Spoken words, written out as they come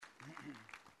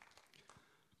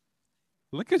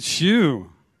Look at you.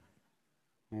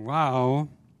 Wow.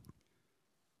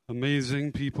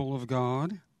 Amazing people of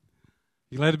God.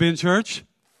 You glad to be in church?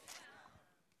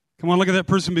 Come on, look at that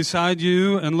person beside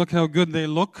you and look how good they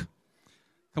look.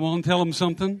 Come on, tell them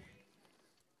something.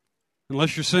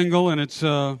 Unless you're single and it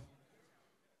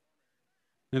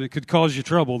could cause you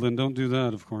trouble, then don't do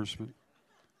that, of course. But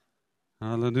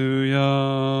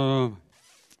hallelujah.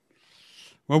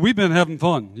 Well, we've been having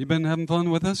fun. You've been having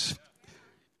fun with us?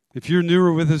 If you're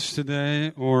newer with us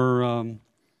today or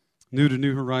new to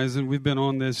New Horizon, we've been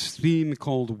on this theme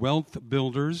called Wealth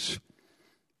Builders.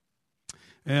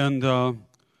 And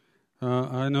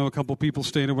I know a couple people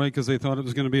stayed away because they thought it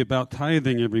was going to be about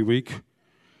tithing every week.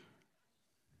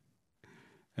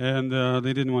 And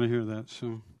they didn't want to hear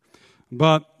that.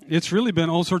 But it's really been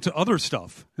all sorts of other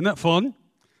stuff. Isn't that fun? Isn't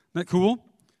that cool?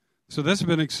 So that's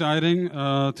been exciting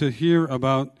to hear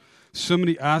about so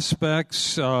many aspects,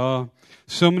 so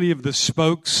many of the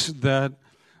spokes that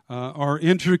are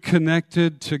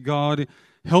interconnected to God,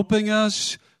 helping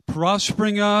us,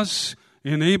 prospering us,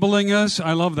 enabling us.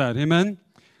 I love that. Amen?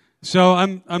 So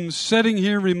I'm sitting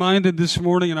here reminded this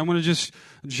morning, and I want to just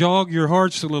jog your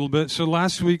hearts a little bit. So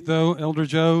last week, though, Elder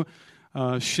Joe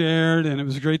shared, and it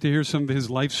was great to hear some of his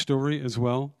life story as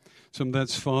well. Some of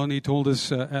that's fun. He told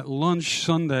us at lunch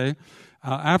Sunday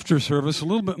after service a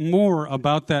little bit more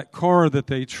about that car that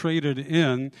they traded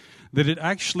in, that it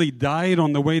actually died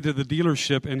on the way to the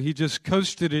dealership, and he just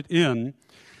coasted it in,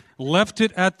 left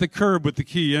it at the curb with the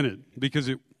key in it because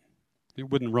it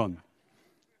wouldn't run.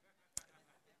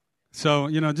 So,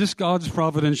 just God's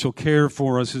providential care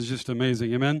for us is just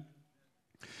amazing. Amen?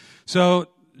 So,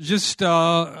 just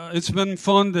it's been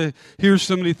fun to hear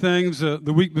so many things.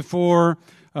 The week before,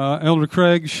 Elder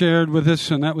Craig shared with us,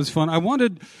 and that was fun. I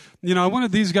wanted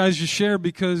these guys to share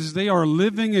because they are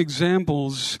living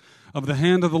examples of the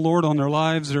hand of the Lord on their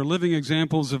lives. They're living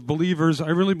examples of believers. I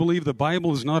really believe the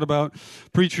Bible is not about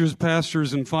preachers,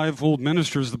 pastors, and fivefold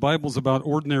ministers. The Bible's about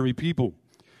ordinary people.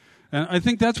 And I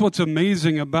think that's what's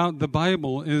amazing about the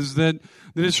Bible is that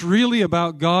it's really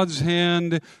about God's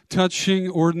hand touching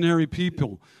ordinary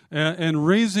people and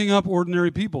raising up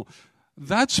ordinary people.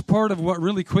 That's part of what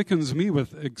really quickens me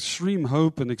with extreme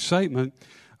hope and excitement.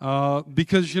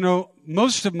 Because,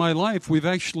 most of my life we've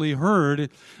actually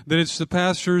heard that it's the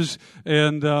pastors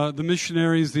and the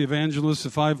missionaries, the evangelists, the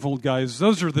fivefold guys.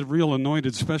 Those are the real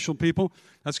anointed special people.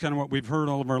 That's kind of what we've heard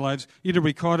all of our lives. Either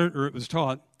we caught it or it was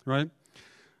taught, right?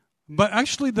 But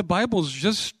actually the Bible's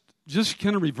just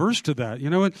kind of reverse to that. You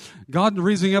know what? God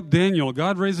raising up Daniel,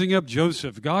 God raising up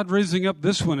Joseph, God raising up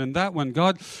this one and that one,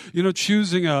 God,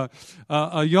 choosing a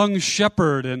young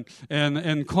shepherd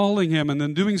and calling him and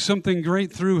then doing something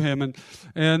great through him.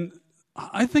 And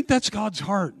I think that's God's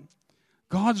heart.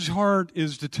 God's heart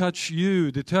is to touch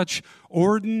you, to touch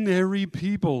ordinary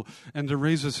people and to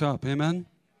raise us up. Amen?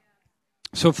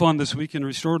 So fun this week in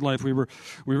Restored Life. We were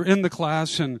in the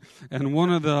class and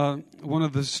one of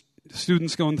the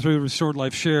students going through Restored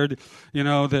Life shared,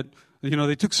 that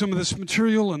they took some of this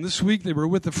material, and this week they were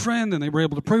with a friend, and they were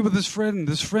able to pray with this friend, and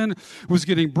this friend was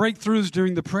getting breakthroughs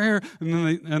during the prayer,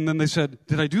 and then they said,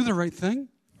 "Did I do the right thing?"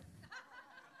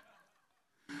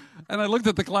 And I looked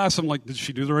at the class, I'm like, "Did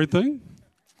she do the right thing?"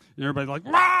 And everybody's like,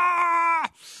 "Rah!"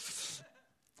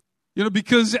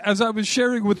 Because as I was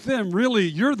sharing with them, really,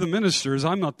 you're the ministers.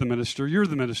 I'm not the minister. You're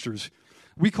the ministers.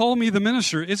 We call me the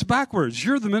minister. It's backwards.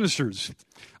 You're the ministers.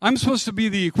 I'm supposed to be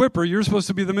the equipper. You're supposed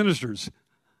to be the ministers.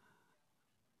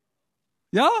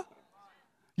 Yeah?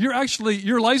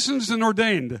 You're licensed and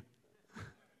ordained.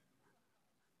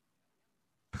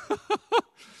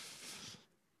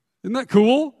 Isn't that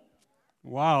cool?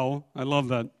 Wow. I love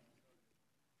that.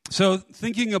 So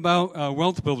thinking about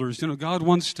wealth builders, God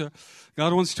wants to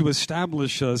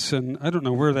establish us, and I don't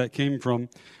know where that came from.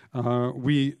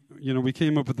 We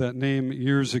came up with that name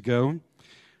years ago.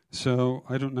 So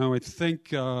I don't know. I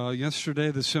think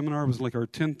yesterday the seminar was like our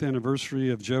 10th anniversary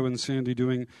of Joe and Sandy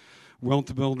doing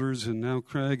Wealth Builders, and now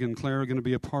Craig and Claire are going to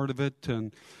be a part of it.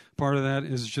 And part of that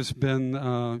has just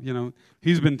been,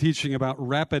 he's been teaching about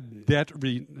rapid debt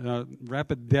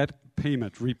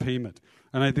repayment.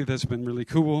 And I think that's been really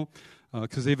cool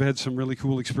because they've had some really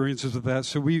cool experiences with that.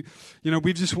 So we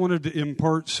just wanted to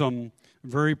impart some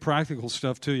very practical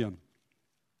stuff to you.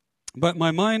 But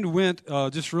my mind went,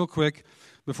 just real quick,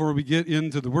 before we get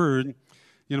into the Word,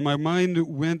 my mind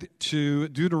went to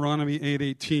Deuteronomy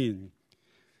 8:18.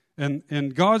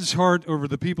 And God's heart over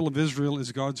the people of Israel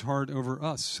is God's heart over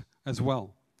us as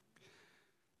well.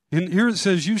 And here it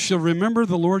says, "You shall remember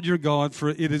the Lord your God, for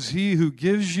it is He who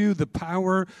gives you the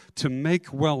power to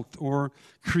make wealth," or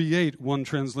create, one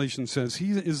translation says.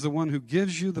 He is the one who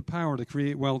gives you the power to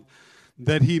create wealth,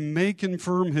 that he may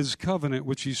confirm his covenant,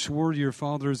 which he swore to your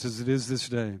fathers as it is this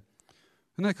day.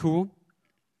 Isn't that cool?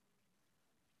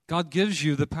 God gives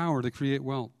you the power to create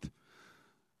wealth.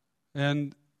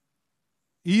 And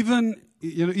even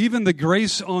the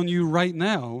grace on you right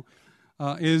now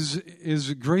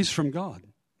is grace from God.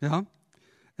 Yeah?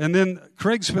 And then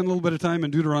Craig spent a little bit of time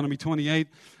in Deuteronomy 28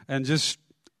 and just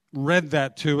read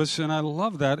that to us, and I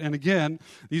love that. And again,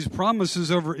 these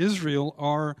promises over Israel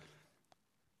are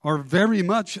very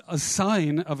much a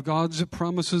sign of God's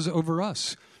promises over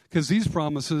us, because these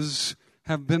promises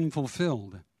have been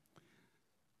fulfilled.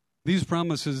 These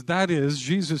promises, that is,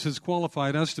 Jesus has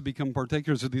qualified us to become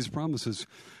partakers of these promises.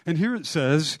 And here it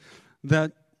says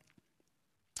that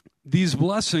these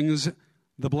blessings,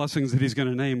 the blessings that he's going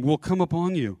to name, will come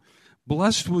upon you.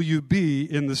 Blessed will you be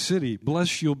in the city.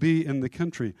 Blessed you'll be in the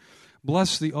country.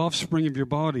 Blessed the offspring of your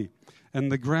body,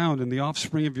 and the ground, and the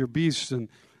offspring of your beasts, and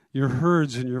your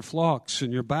herds, and your flocks,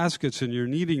 and your baskets, and your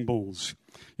kneading bowls,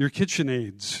 your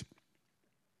KitchenAids,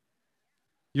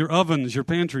 your ovens, your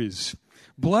pantries.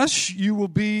 Blessed you will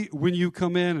be when you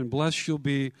come in, and blessed you'll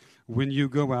be when you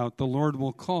go out. The Lord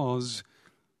will cause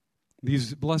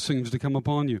these blessings to come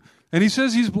upon you. And he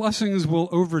says these blessings will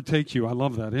overtake you. I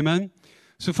love that. Amen?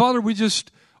 So, Father, we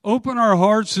just open our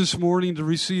hearts this morning to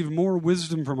receive more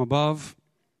wisdom from above.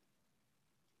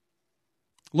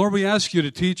 Lord, we ask you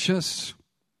to teach us.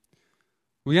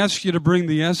 We ask you to bring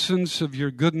the essence of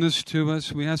your goodness to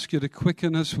us. We ask you to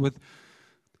quicken us with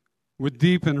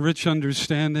deep and rich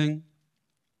understanding.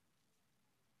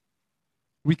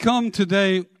 We come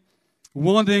today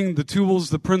wanting the tools,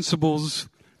 the principles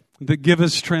that give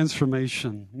us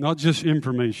transformation, not just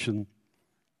information.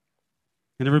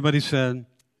 And everybody said,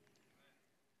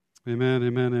 amen,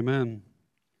 amen, amen.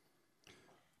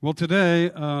 Well, today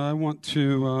I want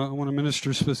to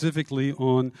minister specifically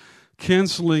on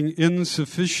canceling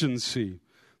insufficiency.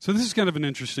 So this is kind of an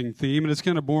interesting theme, and it's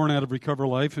kind of born out of Recover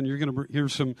Life, and you're going to hear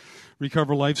some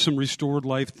Recover Life, some Restored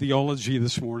Life theology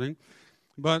this morning.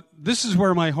 But this is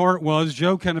where my heart was.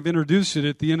 Joe kind of introduced it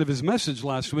at the end of his message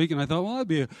last week, and I thought, well, that'd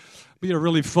be a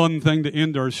really fun thing to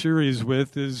end our series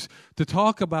with, is to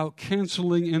talk about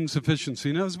canceling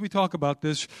insufficiency. Now, as we talk about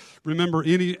this, remember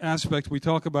any aspect we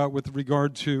talk about with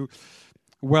regard to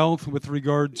wealth, with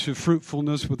regard to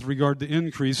fruitfulness, with regard to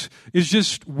increase, is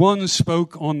just one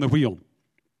spoke on the wheel.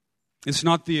 It's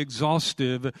not the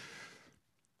exhaustive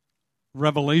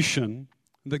revelation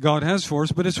that God has for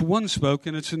us, but it's one spoke,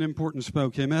 and it's an important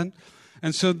spoke. Amen?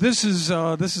 And so this is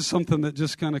something that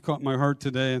just kind of caught my heart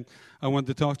today, and I wanted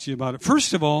to talk to you about it.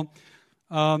 First of all,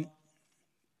 I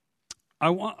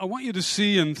want you to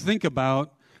see and think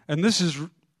about, and this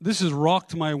has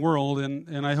rocked my world,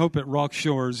 and I hope it rocks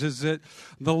yours, is that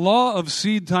the law of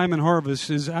seed time and harvest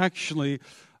is actually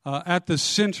at the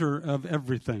center of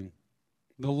everything.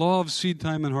 The law of seed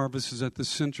time and harvest is at the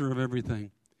center of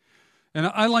everything. And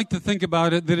I like to think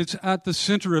about it that it's at the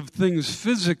center of things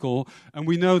physical, and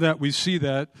we know that, we see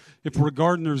that. If we're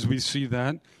gardeners, we see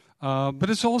that. But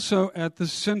it's also at the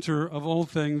center of all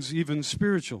things, even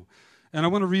spiritual. And I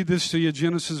want to read this to you,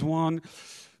 Genesis 1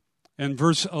 and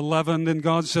verse 11. Then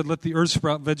God said, let the earth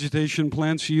sprout vegetation,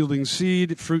 plants yielding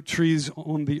seed, fruit trees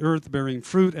on the earth bearing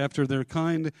fruit after their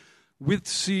kind, with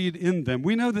seed in them.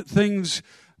 We know that things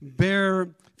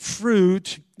bear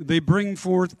fruit, they bring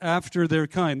forth after their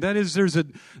kind. That is, there's a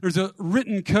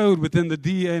written code within the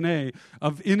DNA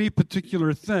of any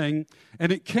particular thing,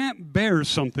 and it can't bear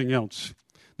something else.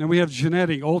 Now, we have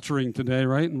genetic altering today,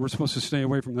 right? And we're supposed to stay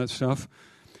away from that stuff.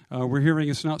 We're hearing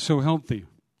it's not so healthy.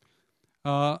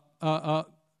 The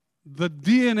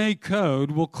DNA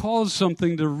code will cause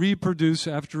something to reproduce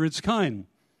after its kind.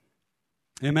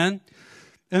 Amen?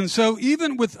 And so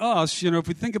even with us, if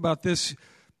we think about this,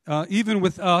 even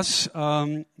with us,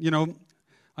 I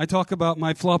talk about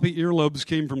my floppy earlobes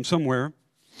came from somewhere.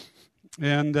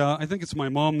 And I think it's my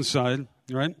mom's side,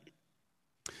 right?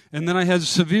 And then I had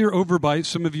severe overbite.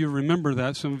 Some of you remember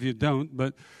that. Some of you don't.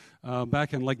 But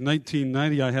back in like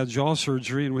 1990, I had jaw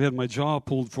surgery, and we had my jaw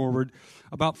pulled forward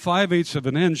about 5/8 of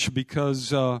an inch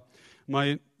because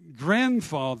my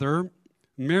grandfather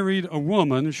married a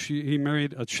woman. He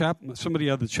married somebody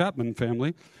out of the Chapman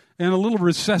family. And a little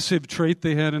recessive trait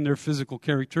they had in their physical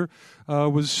character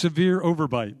was severe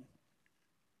overbite.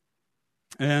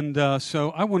 And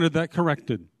so I wanted that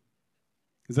corrected.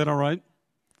 Is that all right? Do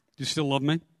you still love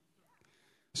me?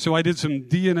 So I did some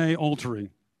DNA altering.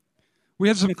 We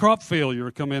had some crop failure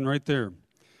come in right there.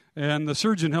 And the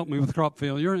surgeon helped me with crop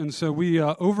failure. And so we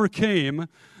overcame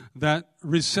that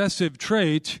recessive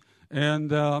trait and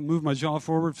moved my jaw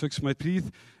forward, fixed my teeth.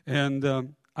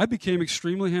 And I became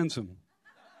extremely handsome.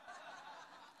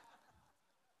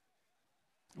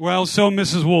 Well, so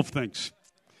Mrs. Wolf thinks.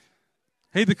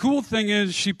 Hey, the cool thing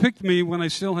is she picked me when I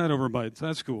still had overbites.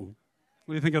 That's cool.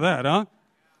 What do you think of that, huh?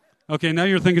 Okay, now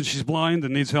you're thinking she's blind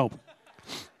and needs help.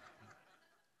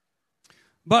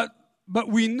 But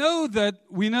we know that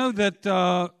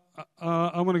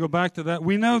I want to go back to that.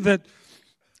 We know that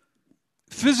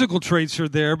physical traits are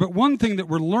there, but one thing that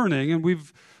we're learning, and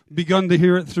we've begun to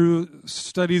hear it through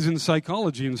studies in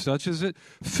psychology and such, is that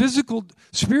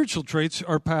spiritual traits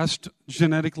are passed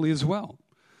genetically as well.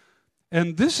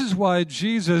 And this is why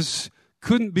Jesus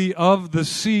couldn't be of the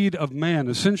seed of man.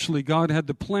 Essentially, God had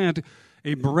to plant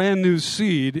a brand new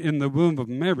seed in the womb of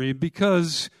Mary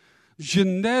because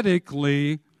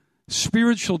genetically,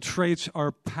 spiritual traits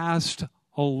are passed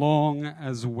along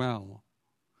as well.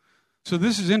 So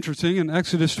this is interesting, and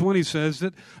Exodus 20 says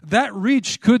that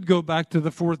reach could go back to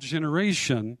the fourth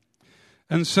generation.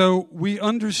 And so we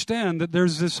understand that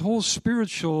there's this whole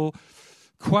spiritual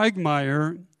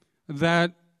quagmire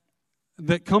that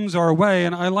comes our way,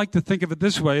 and I like to think of it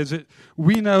this way, is that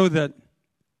we know that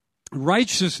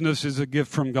righteousness is a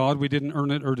gift from God. We didn't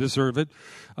earn it or deserve it.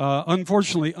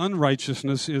 Unfortunately,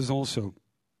 unrighteousness is also.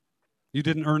 You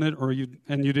didn't earn it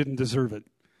and you didn't deserve it.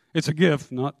 It's a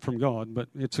gift, not from God, but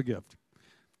it's a gift.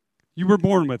 You were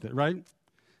born with it, right?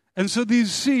 And so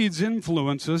these seeds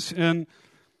influence us, and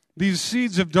these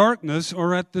seeds of darkness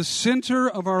are at the center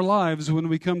of our lives when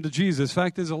we come to Jesus.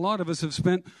 Fact is, a lot of us have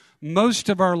spent most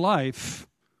of our life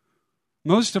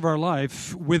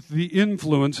with the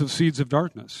influence of seeds of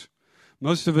darkness.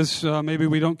 Most of us, maybe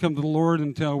we don't come to the Lord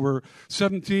until we're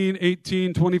 17,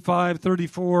 18, 25,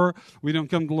 34. We don't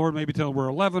come to the Lord maybe till we're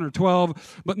 11 or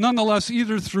 12. But nonetheless,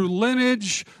 either through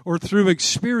lineage or through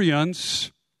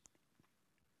experience,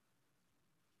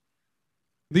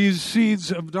 these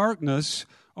seeds of darkness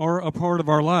are a part of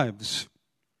our lives.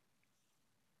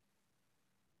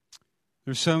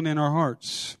 They're sown in our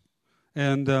hearts.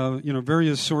 And,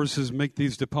 various sources make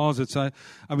these deposits. I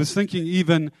was thinking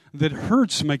even that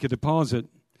hurts make a deposit,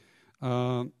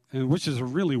 and which is a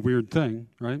really weird thing,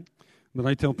 right? But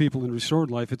I tell people in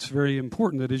Restored Life, it's very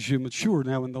important that as you mature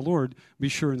now in the Lord, be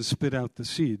sure and spit out the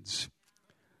seeds.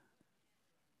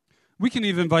 We can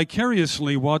even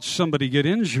vicariously watch somebody get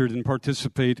injured and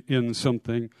participate in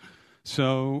something.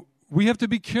 So we have to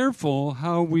be careful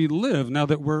how we live now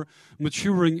that we're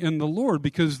maturing in the Lord,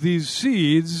 because these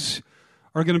seeds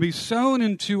are going to be sown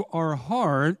into our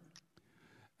heart,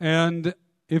 and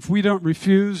if we don't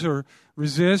refuse or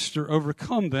resist or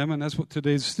overcome them, and that's what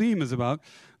today's theme is about,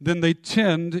 then they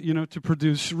tend, to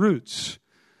produce roots.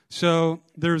 So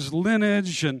there's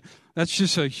lineage, and that's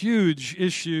just a huge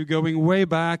issue going way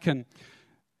back and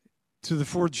to the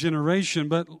fourth generation.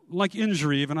 But like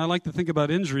injury, even I like to think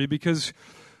about injury because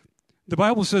the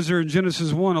Bible says there in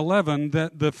Genesis 1:11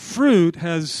 that the fruit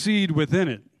has seed within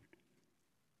it.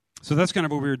 So that's kind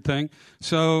of a weird thing.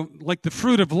 So like the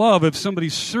fruit of love, if somebody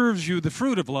serves you the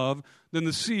fruit of love, then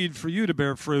the seed for you to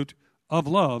bear fruit of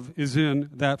love is in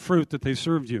that fruit that they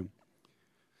served you.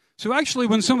 So actually,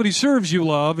 when somebody serves you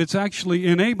love, it's actually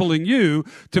enabling you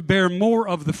to bear more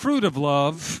of the fruit of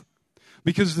love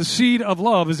because the seed of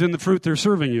love is in the fruit they're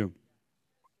serving you.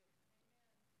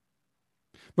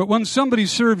 But when somebody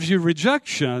serves you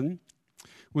rejection,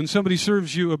 when somebody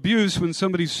serves you abuse, when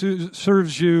somebody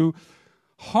serves you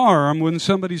harm, when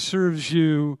somebody serves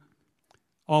you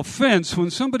offense,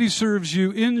 when somebody serves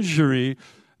you injury,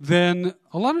 then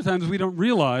a lot of times we don't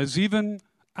realize, even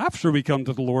after we come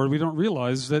to the Lord, we don't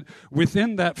realize that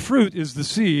within that fruit is the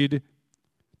seed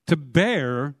to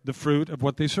bear the fruit of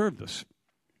what they served us.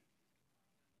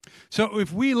 So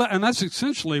if we and that's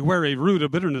essentially where a root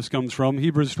of bitterness comes from.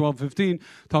 Hebrews 12:15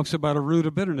 talks about a root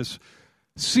of bitterness.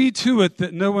 See to it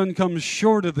that no one comes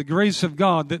short of the grace of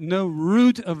God, that no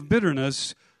root of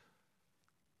bitterness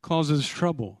causes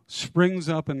trouble, springs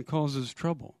up and causes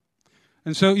trouble.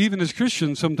 And so even as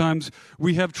Christians, sometimes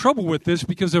we have trouble with this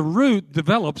because a root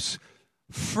develops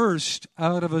first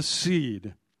out of a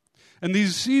seed. And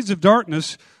these seeds of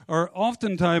darkness are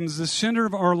oftentimes the center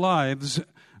of our lives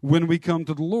when we come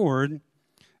to the Lord.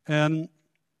 And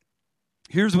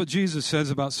here's what Jesus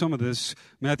says about some of this,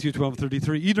 Matthew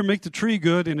 12:33. Either make the tree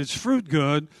good and its fruit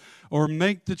good, or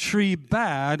make the tree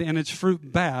bad and its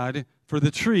fruit bad, for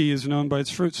the tree is known by its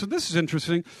fruit. So this is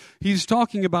interesting. He's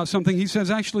talking about something. He says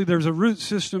actually there's a root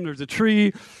system, there's a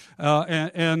tree,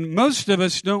 and most of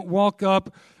us don't walk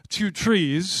up to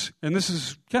trees, and this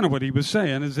is kind of what he was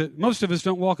saying, is that most of us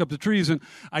don't walk up to trees and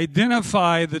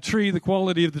identify the tree, the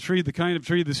quality of the tree, the kind of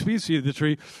tree, the species of the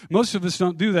tree. Most of us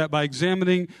don't do that by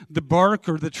examining the bark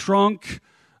or the trunk.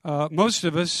 Most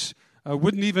of us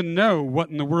wouldn't even know what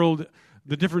in the world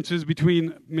the differences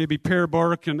between maybe pear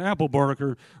bark and apple bark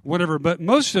or whatever. But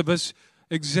most of us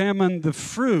examine the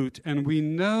fruit, and we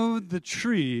know the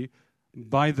tree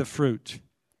by the fruit.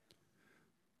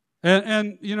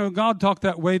 And God talked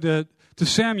that way to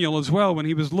Samuel as well when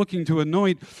he was looking to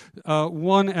anoint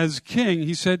one as king.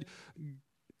 He said,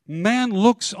 man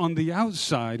looks on the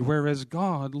outside, whereas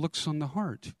God looks on the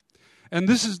heart. And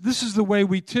this is the way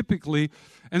we typically,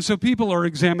 and so people are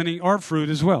examining our fruit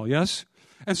as well, yes?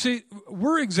 And see,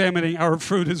 we're examining our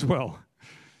fruit as well.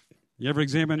 You ever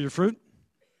examine your fruit?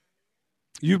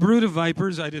 You brood of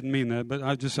vipers, I didn't mean that, but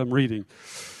I'm reading.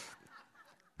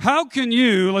 How can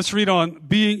you, let's read on,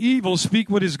 being evil, speak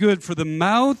what is good? For the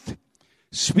mouth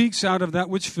speaks out of that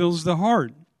which fills the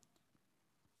heart.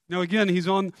 Now again, he's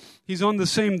on the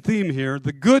same theme here.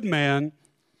 The good man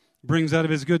brings out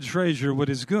of his good treasure what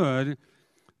is good.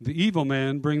 The evil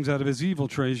man brings out of his evil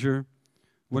treasure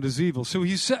what is evil. So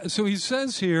he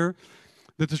says here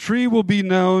that the tree will be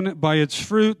known by its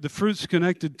fruit. The fruit's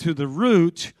connected to the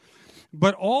root.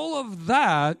 But all of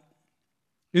that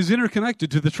is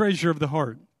interconnected to the treasure of the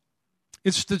heart.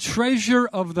 It's the treasure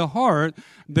of the heart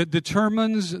that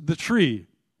determines the tree.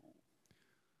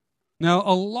 Now,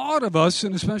 a lot of us,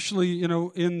 and especially,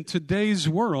 in today's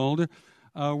world,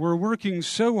 we're working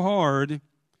so hard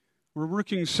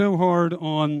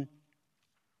on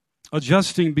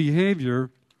adjusting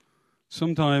behavior.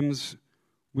 Sometimes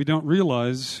we don't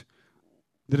realize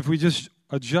that if we just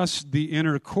adjust the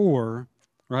inner core,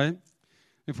 right?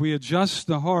 If we adjust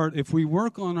the heart, if we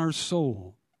work on our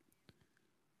soul.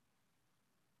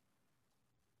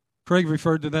 Craig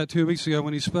referred to that 2 weeks ago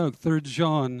when he spoke. 3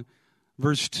 John,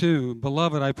 verse 2.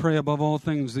 Beloved, I pray above all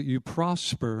things that you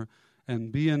prosper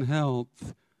and be in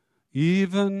health,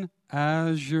 even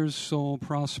as your soul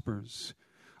prospers.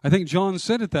 I think John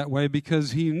said it that way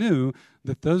because he knew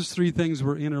that those three things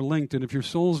were interlinked. And if your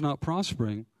soul's not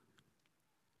prospering,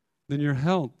 then your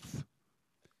health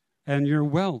and your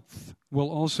wealth will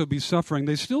also be suffering.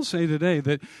 They still say today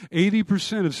that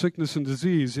 80% of sickness and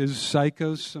disease is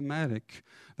psychosomatic.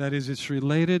 That is, it's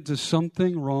related to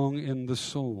something wrong in the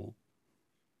soul.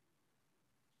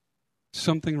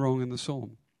 Something wrong in the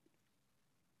soul.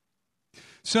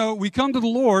 So we come to the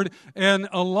Lord, and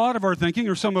a lot of our thinking,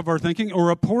 or some of our thinking,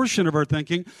 or a portion of our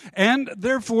thinking, and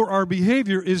therefore our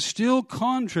behavior is still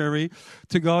contrary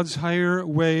to God's higher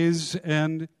ways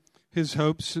and His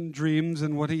hopes and dreams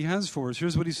and what He has for us.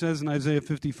 Here's what He says in Isaiah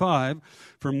 55,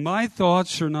 "For my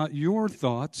thoughts are not your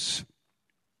thoughts,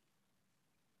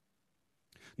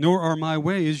 nor are my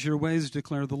ways your ways,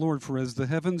 declare the Lord. For as the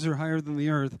heavens are higher than the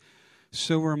earth,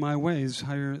 so are my ways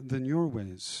higher than your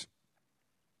ways,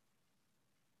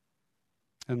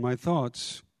 and my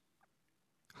thoughts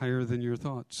higher than your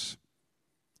thoughts."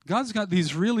 God's got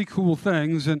these really cool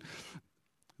things and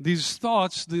these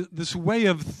thoughts, this way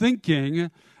of thinking,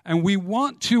 and we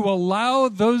want to allow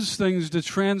those things to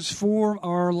transform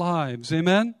our lives.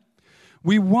 Amen?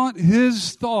 We want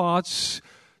His thoughts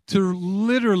to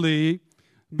literally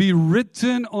be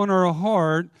written on our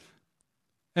heart,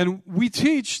 and we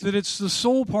teach that it's the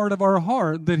soul part of our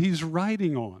heart that He's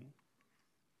writing on.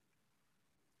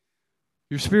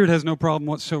 Your spirit has no problem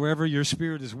whatsoever. Your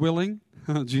spirit is willing.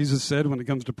 Jesus said when it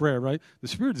comes to prayer, right? The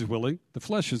spirit is willing. The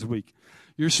flesh is weak.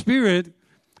 Your spirit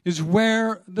is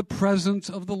where the presence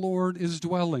of the Lord is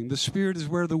dwelling. The spirit is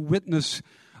where the witness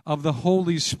of the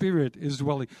Holy Spirit is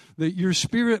dwelling. Your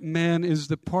spirit man is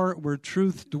the part where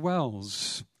truth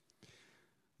dwells.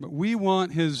 But we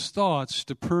want His thoughts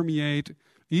to permeate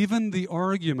even the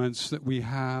arguments that we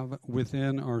have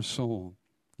within our soul.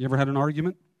 You ever had an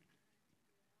argument?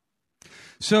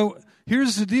 So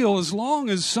here's the deal. As long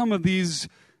as some of these,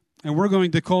 and we're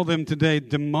going to call them today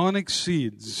demonic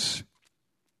seeds,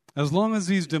 as long as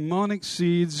these demonic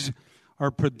seeds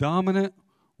are predominant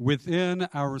within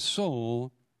our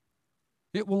soul,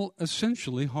 it will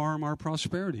essentially harm our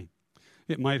prosperity.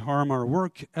 It might harm our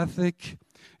work ethic.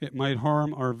 It might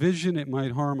harm our vision. It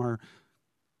might harm our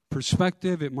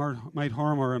perspective. It might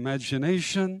harm our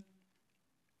imagination.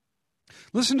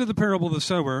 Listen to the parable of the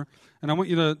sower, and I want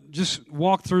you to just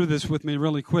walk through this with me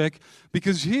really quick,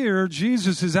 because here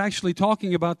Jesus is actually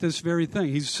talking about this very thing.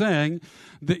 He's saying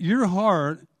that your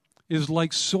heart is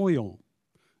like soil.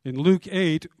 In Luke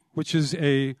 8, which is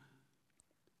a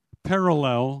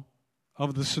parallel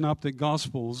of the Synoptic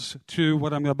Gospels to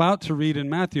what I'm about to read in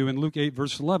Matthew, in Luke 8,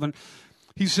 verse 11,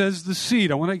 he says the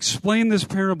seed. I want to explain this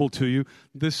parable to you.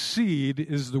 The seed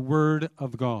is the Word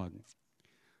of God.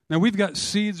 Now, we've got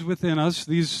seeds within us.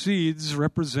 These seeds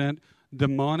represent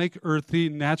demonic, earthy,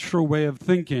 natural way of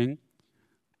thinking.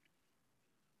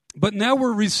 But now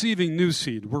we're receiving new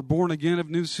seed. We're born again of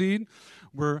new seed.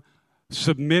 We're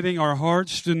submitting our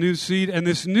hearts to new seed. And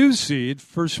this new seed,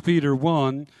 1 Peter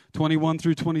 1, 21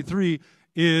 through 23,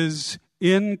 is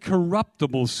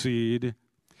incorruptible seed,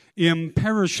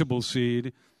 imperishable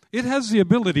seed. It has the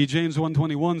ability, James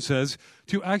 1:21 says,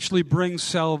 to actually bring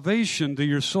salvation to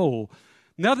your soul.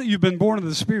 Now that you've been born of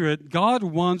the Spirit, God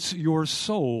wants your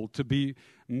soul to be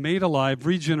made alive,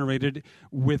 regenerated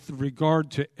with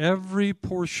regard to every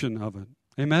portion of it.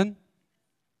 Amen?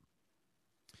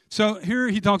 So here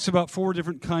he talks about 4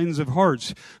 different kinds of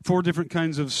hearts, 4 different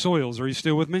kinds of soils. Are you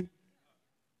still with me?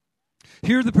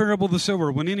 Hear the parable of the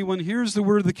sower. When anyone hears the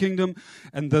word of the kingdom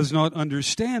and does not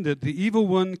understand it, the evil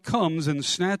one comes and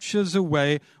snatches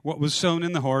away what was sown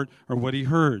in the heart or what he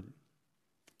heard.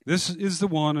 This is the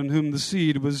one on whom the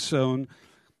seed was sown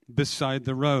beside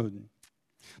the road.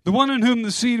 The one in whom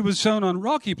the seed was sown on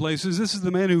rocky places, this is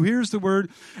the man who hears the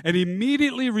word and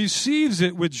immediately receives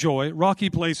it with joy. Rocky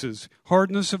places,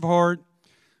 hardness of heart,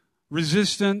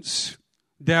 resistance,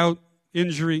 doubt,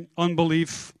 injury,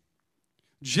 unbelief,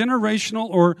 generational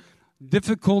or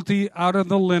difficulty out of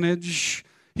the lineage.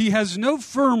 He has no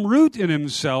firm root in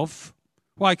himself.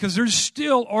 Why? Because there's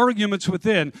still arguments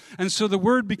within. And so the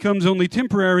word becomes only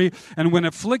temporary. And when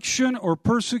affliction or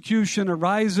persecution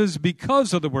arises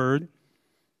because of the word,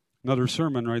 another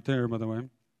sermon right there, by the way.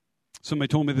 Somebody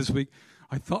told me this week,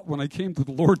 I thought when I came to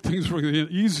the Lord things were getting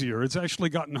easier. It's actually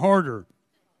gotten harder.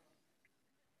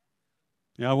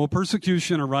 Yeah, well,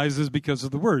 persecution arises because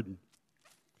of the word.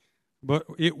 But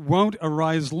it won't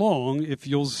arise long if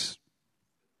you'll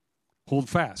hold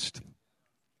fast.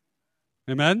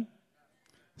 Amen?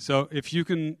 So if you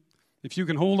can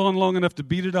hold on long enough to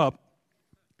beat it up,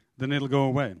 then it'll go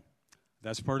away.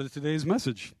 That's part of today's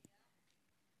message.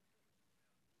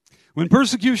 When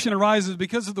persecution arises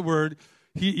because of the word,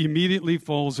 he immediately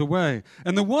falls away.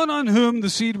 And the one on whom the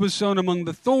seed was sown among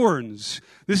the thorns,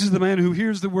 this is the man who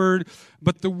hears the word,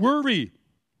 but the worry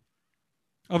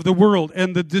of the world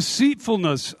and the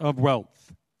deceitfulness of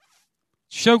wealth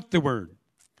choke the word.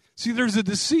 See, there's a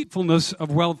deceitfulness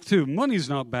of wealth too. Money's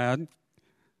not bad.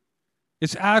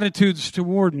 It's attitudes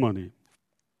toward money.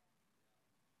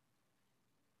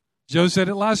 Joe said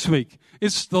it last week.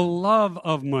 It's the love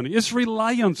of money. It's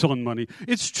reliance on money.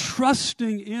 It's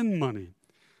trusting in money.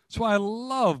 That's why I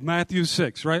love Matthew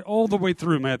 6, right? All the way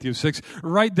through Matthew 6,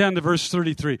 right down to verse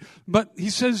 33. But he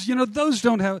says, those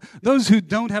who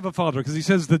don't have a father, because he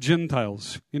says the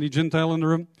Gentiles. Any Gentile in the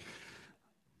room?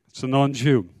 It's a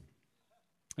non-Jew.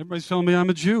 Everybody's telling me I'm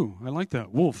a Jew. I like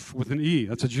that. Wolf with an E.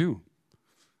 That's a Jew.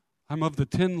 I'm of the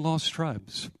 10 lost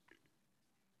tribes.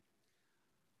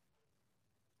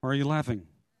 Why are you laughing?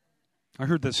 I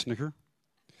heard that snicker.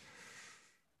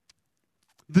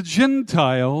 The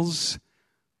Gentiles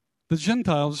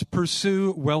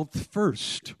pursue wealth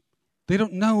first. They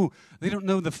don't know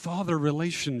the father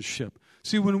relationship.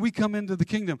 See, when we come into the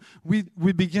kingdom, we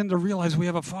begin to realize we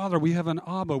have a father, we have an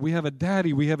Abba, we have a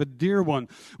daddy, we have a dear one,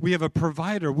 we have a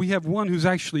provider, we have one who's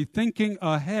actually thinking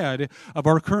ahead of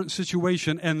our current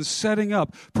situation and setting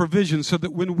up provision so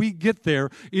that when we get there,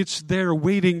 it's there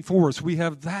waiting for us. We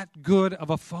have that good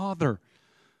of a father.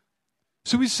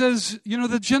 So he says,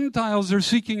 the Gentiles are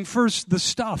seeking first the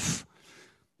stuff.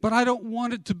 But I don't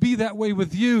want it to be that way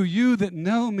with you, you that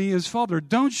know me as Father.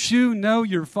 Don't you know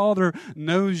your Father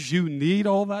knows you need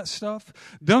all that stuff?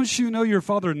 Don't you know your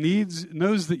Father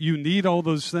knows that you need all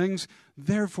those things?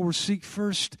 Therefore, seek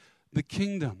first the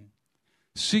kingdom.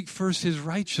 Seek first his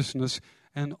righteousness,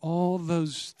 and all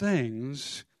those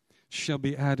things shall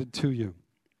be added to you.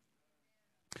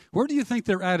 Where do you think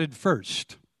they're added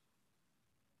first?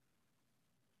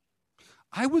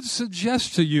 I would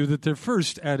suggest to you that they're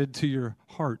first added to your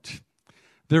heart.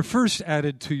 They're first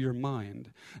added to your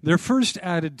mind. They're first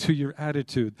added to your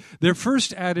attitude. They're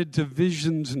first added to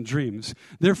visions and dreams.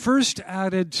 They're first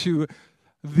added to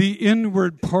the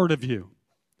inward part of you.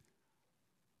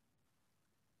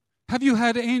 Have you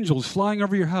had angels flying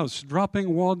over your house,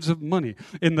 dropping wads of money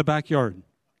in the backyard?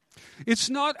 It's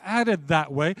not added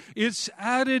that way. It's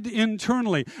added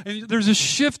internally. And there's a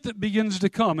shift that begins to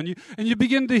come. And you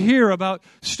begin to hear about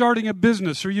starting a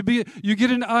business, or you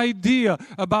get an idea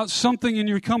about something in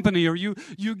your company, or you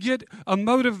get a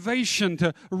motivation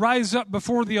to rise up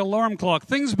before the alarm clock.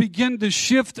 Things begin to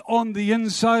shift on the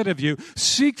inside of you.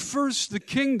 Seek first the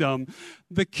kingdom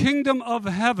of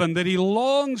heaven that he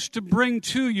longs to bring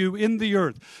to you in the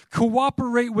earth.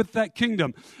 Cooperate with that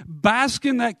kingdom. Bask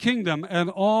in that kingdom, and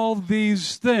all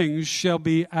these things shall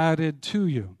be added to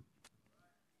you.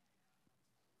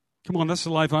 Come on, that's the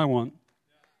life I want.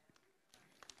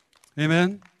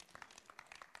 Amen?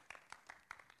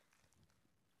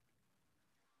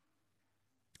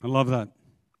 I love that.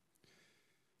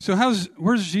 So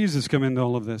where's Jesus come into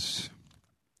all of this?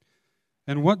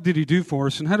 And what did he do for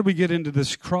us? And how do we get into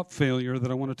this crop failure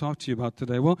that I want to talk to you about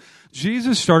today? Well,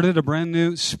 Jesus started a brand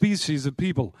new species of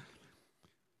people.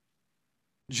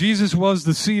 Jesus was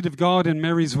the seed of God in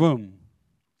Mary's womb.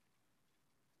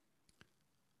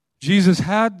 Jesus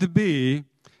had to be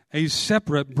a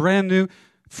separate, brand new.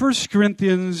 1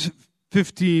 Corinthians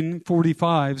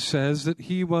 15:45 says that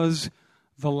he was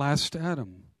the last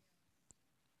Adam.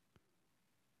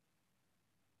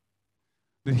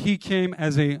 That he came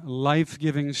as a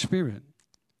life-giving spirit.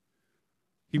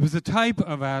 He was a type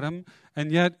of Adam,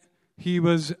 and yet he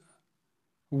was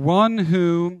one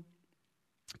who,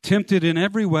 tempted in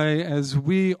every way as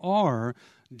we are,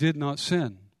 did not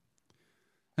sin.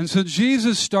 And so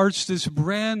Jesus starts this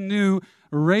brand new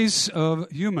race of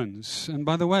humans. And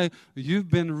by the way, you've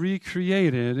been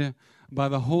recreated by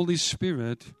the Holy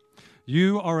Spirit.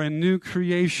 You are a new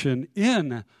creation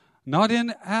not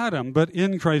in Adam, but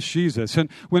in Christ Jesus. And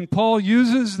when Paul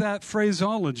uses that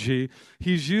phraseology,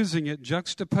 he's using it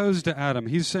juxtaposed to Adam.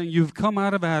 He's saying you've come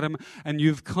out of Adam and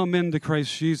you've come into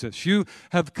Christ Jesus. You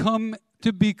have come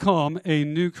to become a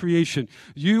new creation.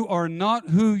 You are not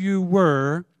who you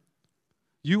were.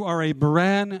 You are a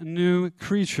brand new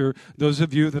creature, those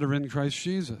of you that are in Christ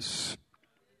Jesus.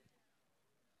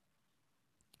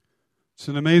 It's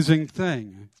an amazing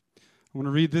thing. I want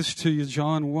to read this to you,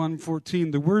 John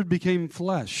 1:14. The Word became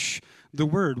flesh. The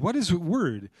Word. What is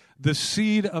Word? The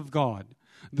seed of God.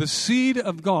 The seed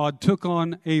of God took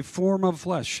on a form of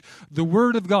flesh. The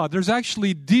Word of God. There's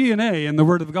actually DNA in the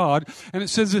Word of God, and it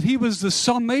says that He was the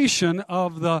summation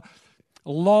of the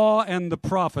law and the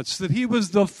prophets, that He was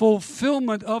the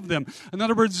fulfillment of them. In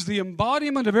other words, the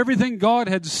embodiment of everything God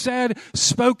had said,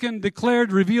 spoken,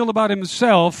 declared, revealed about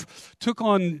Himself, took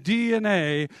on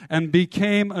DNA and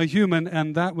became a human,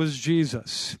 and that was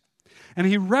Jesus. And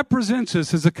He represents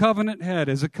us as a covenant head,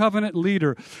 as a covenant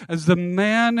leader, as the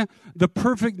man, the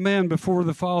perfect man before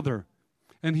the Father.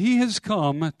 And He has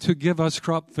come to give us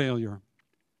crop failure.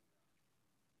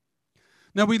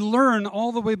 Now, we learn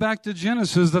all the way back to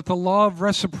Genesis that the law of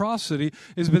reciprocity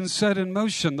has been set in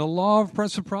motion. The law of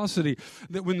reciprocity,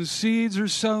 that when the seeds are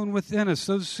sown within us,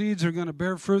 those seeds are going to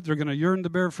bear fruit. They're going to yearn to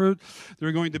bear fruit.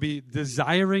 They're going to be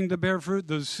desiring to bear fruit.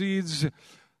 Those seeds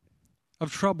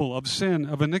of trouble, of sin,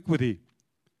 of iniquity,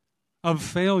 of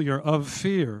failure, of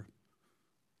fear.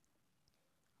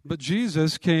 But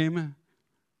Jesus came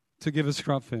to give us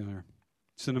crop failure.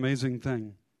 It's an amazing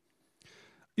thing.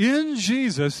 In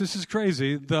Jesus, this is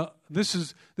crazy.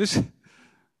 This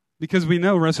because we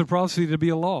know reciprocity to be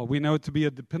a law. We know it to be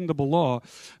a dependable law.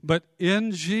 But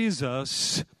in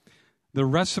Jesus, the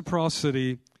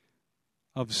reciprocity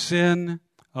of sin,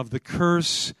 of the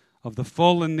curse, of the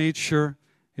fallen nature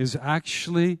is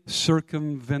actually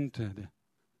circumvented.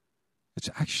 It's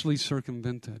actually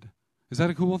circumvented. Is that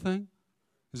a cool thing?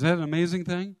 Is that an amazing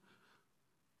thing?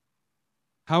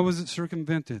 How was it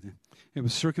circumvented? It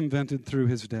was circumvented through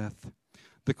His death.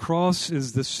 The cross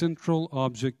is the central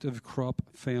object of crop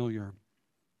failure.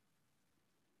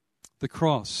 The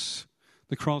cross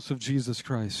of Jesus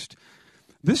Christ.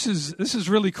 This is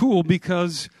really cool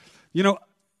because,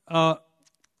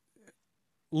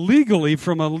 legally,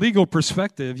 from a legal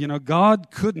perspective,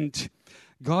 God couldn't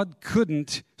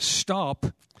stop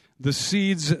the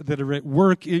seeds that are at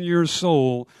work in your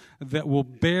soul that will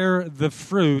bear the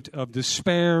fruit of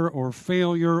despair or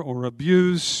failure or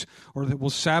abuse or that will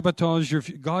sabotage your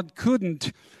future. God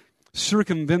couldn't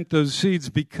circumvent those seeds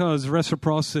because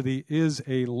reciprocity is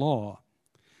a law.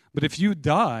 But if you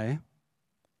die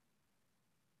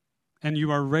and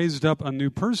you are raised up a new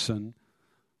person,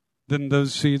 then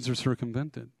those seeds are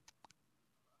circumvented.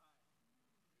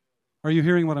 Are you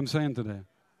hearing what I'm saying today?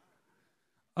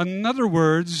 In other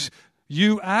words,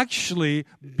 you actually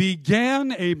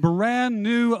began a brand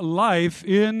new life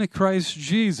in Christ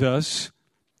Jesus,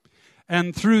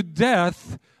 and through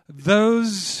death,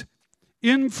 those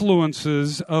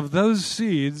influences of those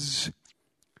seeds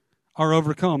are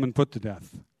overcome and put to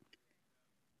death.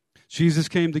 Jesus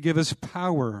came to give us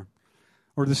power,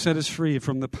 or to set us free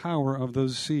from the power of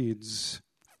those seeds.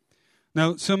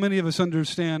 Now, so many of us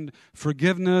understand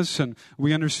forgiveness, and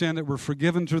we understand that we're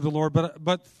forgiven through the Lord.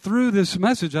 But through this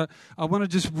message, I want to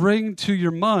just bring to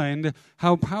your mind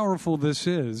how powerful this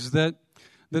is, that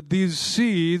these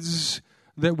seeds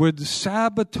that would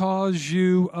sabotage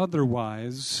you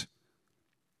otherwise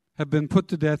have been put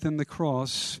to death in the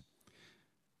cross,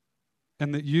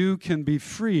 and that you can be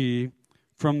free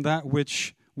from that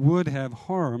which would have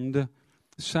harmed,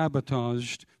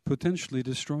 sabotaged, potentially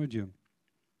destroyed you.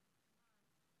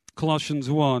 Colossians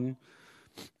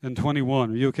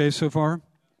 1:21. Are you okay so far?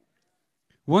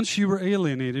 Once you were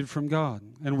alienated from God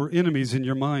and were enemies in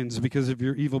your minds because of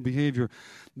your evil behavior.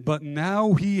 But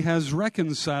now he has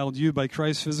reconciled you by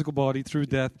Christ's physical body through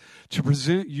death to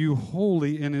present you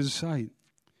holy in his sight,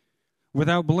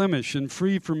 without blemish and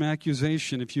free from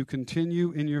accusation, if you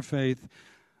continue in your faith,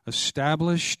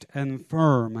 established and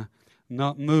firm,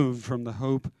 not moved from the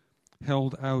hope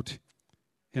held out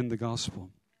in the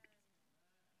gospel.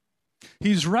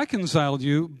 He's reconciled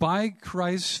you by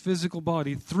Christ's physical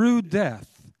body through death.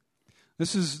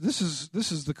 This is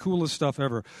the coolest stuff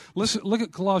ever. Listen, look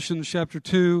at Colossians chapter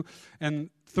 2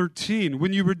 and 13.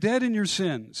 When you were dead in your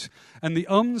sins and the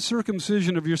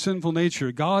uncircumcision of your sinful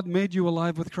nature, God made you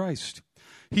alive with Christ.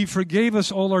 He forgave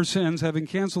us all our sins, having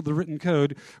canceled the written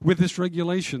code with its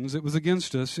regulations that was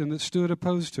against us and that stood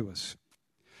opposed to us.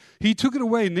 He took it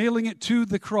away, nailing it to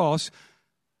the cross,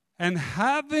 and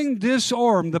having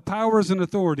disarmed the powers and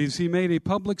authorities, he made a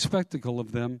public spectacle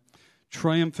of them,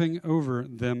 triumphing over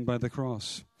them by the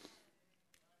cross.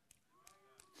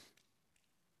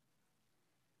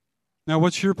 Now,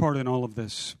 what's your part in all of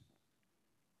this?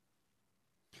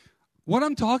 What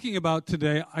I'm talking about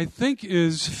today, I think,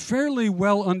 is fairly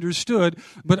well understood,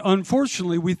 but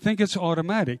unfortunately, we think it's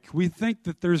automatic. We think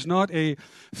that there's not a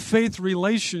faith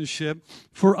relationship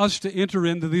for us to enter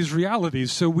into these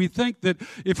realities. So we think that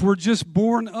if we're just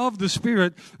born of the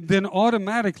Spirit, then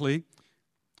automatically,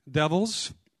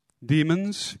 devils,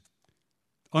 demons,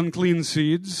 unclean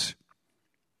seeds,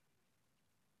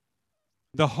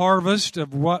 the harvest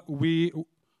of what we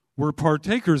were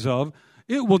partakers of,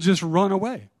 it will just run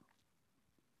away.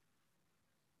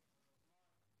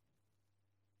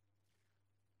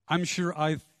 I'm sure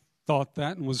I thought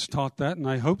that and was taught that, and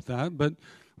I hope that, but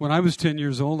when I was 10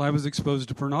 years old, I was exposed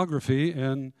to pornography,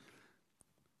 and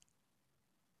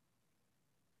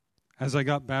as I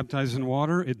got baptized in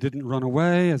water, it didn't run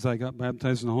away. As I got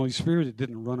baptized in the Holy Spirit, it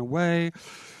didn't run away.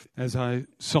 As I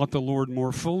sought the Lord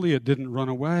more fully, it didn't run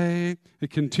away. It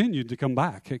continued to come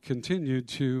back. It continued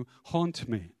to haunt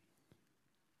me.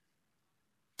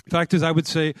 The fact is, I would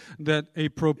say that a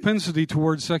propensity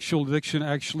towards sexual addiction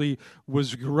actually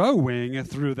was growing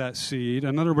through that seed.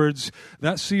 In other words,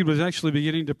 that seed was actually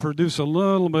beginning to produce a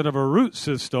little bit of a root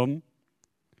system,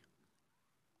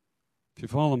 if you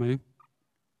follow me,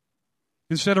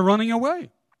 instead of running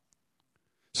away.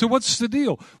 So what's the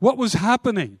deal? What was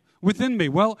happening within me?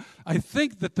 Well, I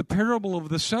think that the parable of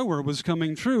the sower was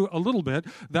coming true a little bit.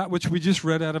 That which we just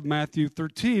read out of Matthew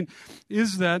 13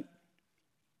 is that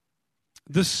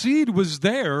the seed was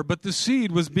there, but the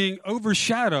seed was being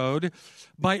overshadowed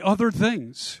by other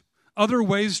things, other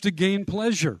ways to gain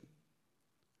pleasure,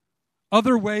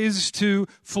 other ways to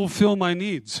fulfill my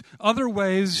needs, other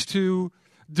ways to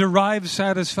derive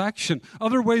satisfaction,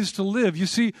 other ways to live. You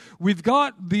see, we've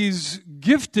got these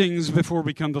giftings before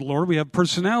we come to the Lord. We have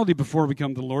personality before we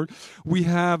come to the Lord. We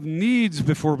have needs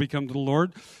before we come to the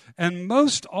Lord. And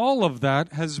most all of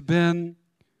that has been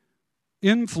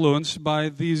influenced by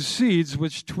these seeds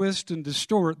which twist and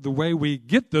distort the way we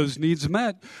get those needs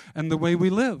met and the way we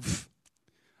live.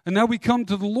 And now we come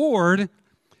to the Lord,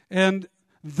 and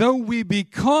though we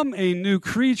become a new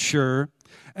creature,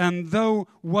 and though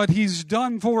what He's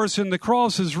done for us in the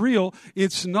cross is real,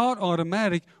 it's not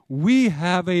automatic. We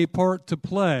have a part to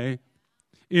play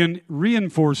in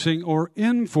reinforcing or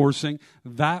enforcing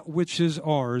that which is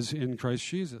ours in Christ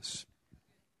Jesus.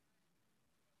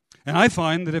 And I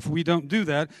find that if we don't do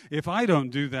that, if I don't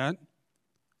do that,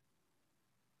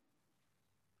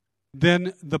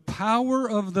 then the power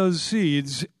of those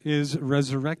seeds is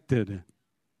resurrected.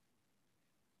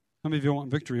 How many of you want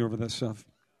victory over that stuff?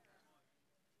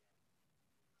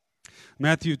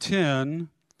 Matthew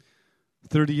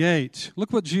 10:38.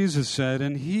 Look what Jesus said,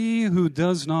 "And he who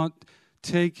does not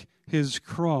take his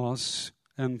cross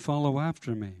and follow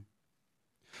after me."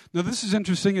 Now this is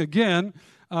interesting. Again,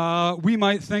 we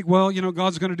might think, well,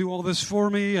 God's going to do all this for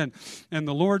me, and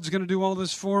the Lord's going to do all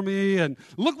this for me, and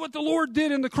look what the Lord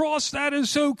did in the cross. That is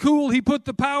so cool. He put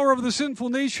the power of the sinful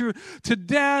nature to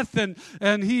death, and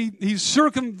he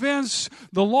circumvents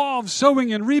the law of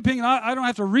sowing and reaping. I don't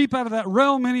have to reap out of that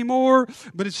realm anymore,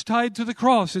 but it's tied to the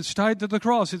cross. It's tied to the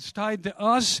cross. It's tied to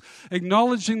us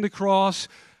acknowledging the cross,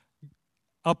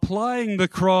 applying the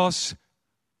cross,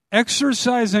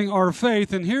 exercising our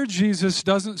faith. And here Jesus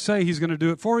doesn't say He's going to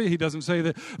do it for you. He doesn't say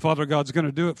that Father God's going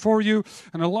to do it for you.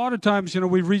 And a lot of times,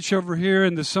 we reach over here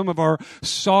into some of our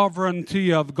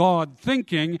sovereignty of God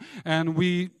thinking, and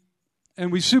we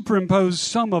superimpose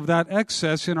some of that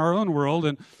excess in our own world.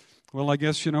 And Well, I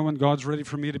guess, when God's ready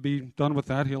for me to be done with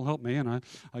that, He'll help me. And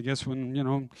I guess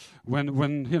when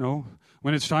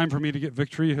it's time for me to get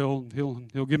victory, He'll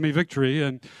give me victory.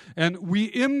 And we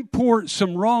import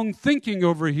some wrong thinking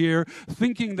over here,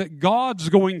 thinking that God's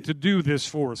going to do this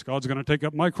for us. God's going to take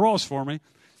up my cross for me.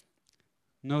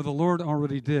 No, the Lord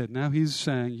already did. Now He's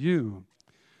saying,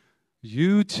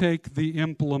 you take the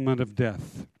implement of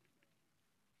death.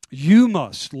 You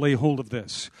must lay hold of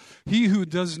this. He who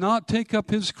does not take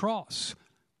up his cross,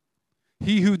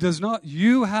 he who does not,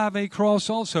 you have a cross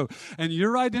also. And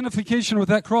your identification with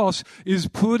that cross is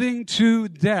putting to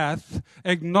death,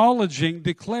 acknowledging,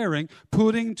 declaring,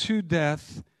 putting to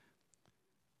death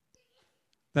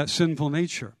that sinful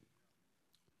nature.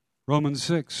 Romans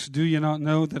 6, do you not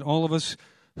know that all of us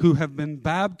who have been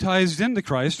baptized into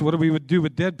Christ, what do we do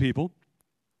with dead people?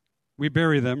 We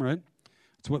bury them, right?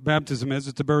 It's what baptism is.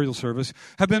 It's a burial service.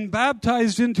 Have been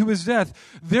baptized into His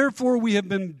death. Therefore, we have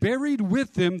been buried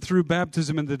with Him through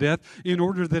baptism into death, in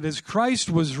order that as Christ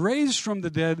was raised from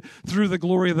the dead through the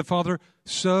glory of the Father,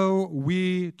 so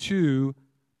we too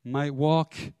might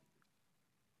walk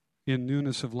in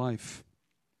newness of life.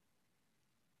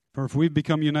 For if we've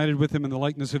become united with Him in the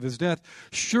likeness of His death,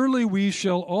 surely we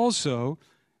shall also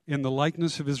in the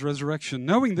likeness of His resurrection,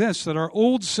 knowing this, that our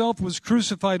old self was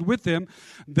crucified with Him,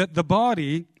 that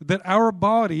our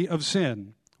body of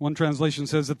sin, one translation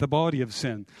says that the body of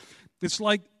sin. It's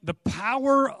like the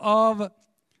power of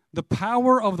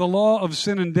the law of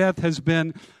sin and death has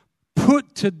been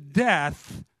put to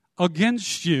death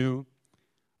against you,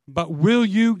 but will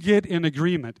you get in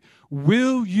agreement?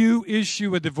 Will you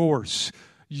issue a divorce?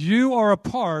 You are a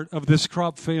part of this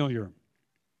crop failure.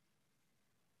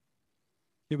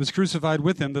 It was crucified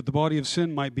with Him that the body of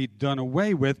sin might be done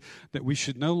away with, that we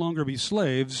should no longer be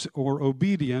slaves or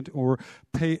obedient or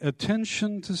pay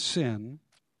attention to sin.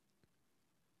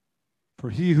 For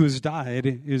he who has died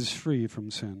is free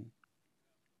from sin.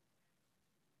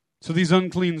 So these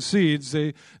unclean seeds,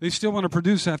 they still want to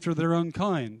produce after their own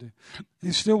kind.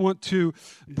 They still want to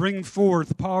bring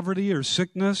forth poverty or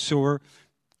sickness or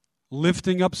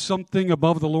lifting up something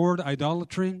above the Lord,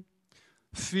 idolatry,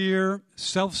 fear,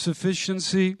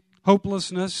 self-sufficiency,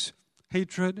 hopelessness,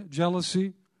 hatred,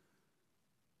 jealousy,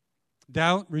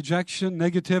 doubt, rejection,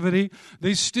 negativity.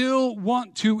 They still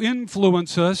want to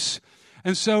influence us.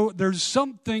 And so there's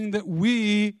something that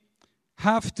we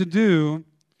have to do,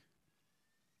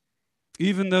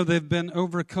 even though they've been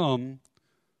overcome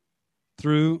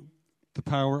through the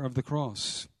power of the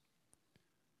cross.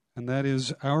 And that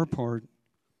is our part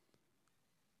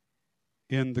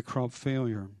in the crop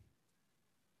failure.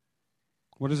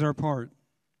 What is our part?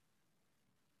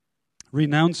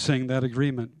 Renouncing that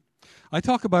agreement. I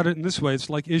talk about it in this way.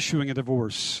 It's like issuing a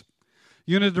divorce.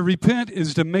 To repent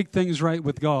is to make things right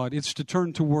with God. It's to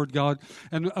turn toward God.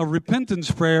 And a repentance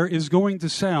prayer is going to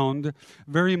sound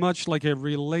very much like a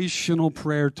relational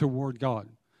prayer toward God.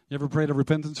 You ever prayed a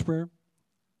repentance prayer?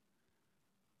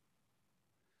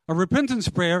 A repentance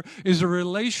prayer is a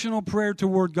relational prayer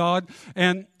toward God,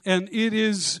 and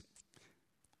it's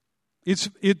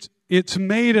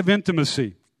made of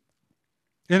intimacy.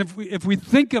 And if we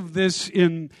think of this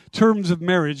in terms of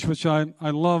marriage, which I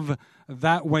love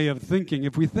that way of thinking,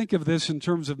 if we think of this in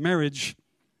terms of marriage,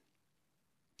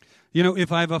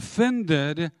 if I've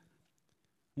offended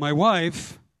my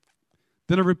wife,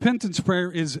 then a repentance prayer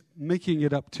is making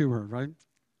it up to her, right?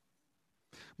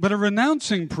 But a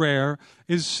renouncing prayer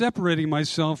is separating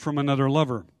myself from another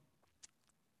lover.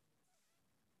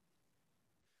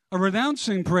 A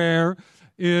renouncing prayer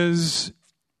is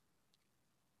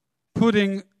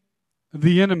putting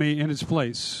the enemy in its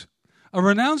place. A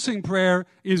renouncing prayer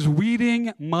is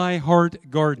weeding my heart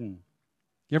garden.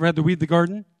 You ever had to weed the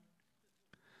garden?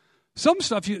 Some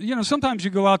stuff, sometimes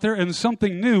you go out there and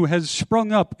something new has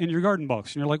sprung up in your garden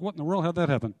box. And you're like, what in the world? How'd that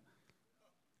happen?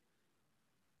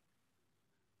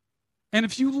 And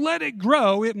if you let it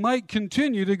grow, it might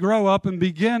continue to grow up and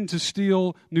begin to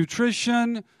steal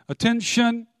nutrition,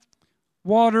 attention,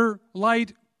 water,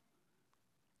 light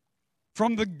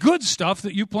from the good stuff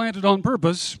that you planted on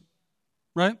purpose,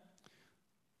 right?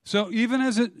 So even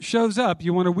as it shows up,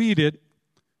 you want to weed it,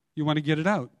 you want to get it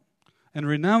out. And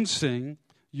renouncing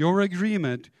your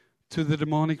agreement to the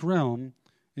demonic realm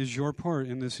is your part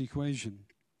in this equation.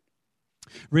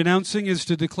 Renouncing is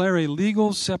to declare a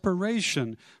legal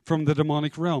separation from the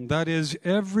demonic realm. That is,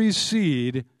 every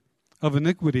seed of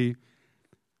iniquity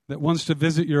that wants to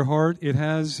visit your heart, it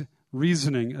has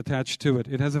reasoning attached to it.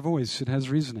 It has a voice. It has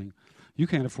reasoning. You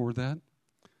can't afford that.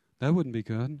 That wouldn't be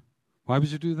good. Why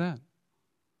would you do that?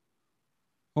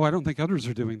 Oh, I don't think others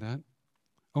are doing that.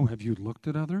 Oh, have you looked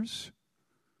at others?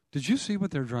 Did you see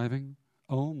what they're driving?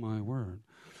 Oh, my word.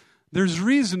 There's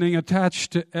reasoning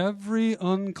attached to every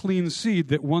unclean seed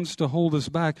that wants to hold us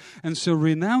back. And so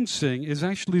renouncing is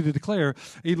actually to declare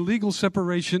a legal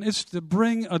separation. It's to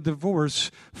bring a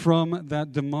divorce from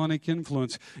that demonic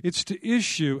influence. It's to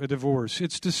issue a divorce.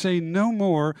 It's to say no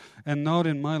more and not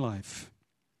in my life.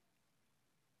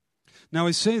 Now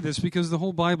I say this because the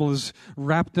whole Bible is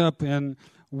wrapped up in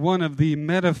one of the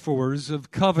metaphors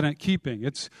of covenant keeping.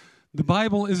 The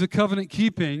Bible is a covenant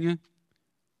keeping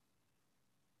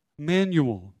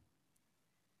manual.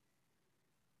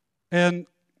 And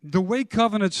the way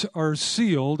covenants are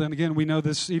sealed, and again, we know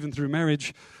this even through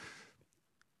marriage,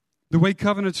 the way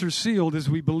covenants are sealed is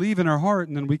we believe in our heart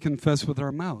and then we confess with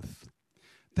our mouth.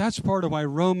 That's part of why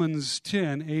Romans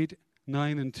 10, 8,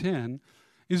 9, and 10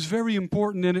 is very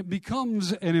important, and it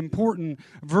becomes an important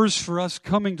verse for us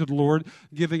coming to the Lord,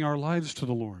 giving our lives to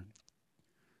the Lord.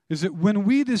 Is that when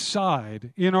we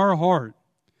decide in our heart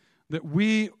that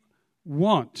we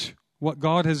want what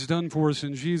God has done for us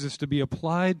in Jesus to be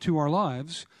applied to our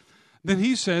lives, then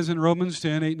he says in Romans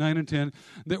 10, 8, 9, and 10,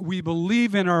 that we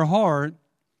believe in our heart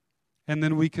and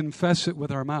then we confess it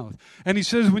with our mouth. And he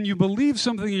says when you believe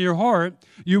something in your heart,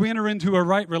 you enter into a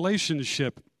right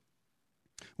relationship.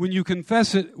 When you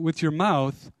confess it with your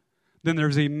mouth, then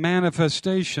there's a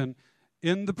manifestation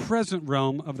in the present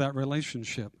realm of that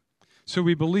relationship. So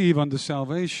we believe unto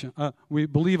salvation. We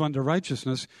believe unto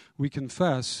righteousness. We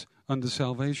confess unto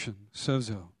salvation.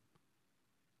 Sozo.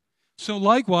 So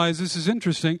likewise, this is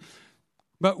interesting,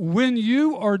 but when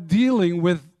you are dealing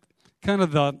with kind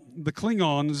of the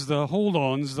Klingons, the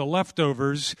hold-ons, the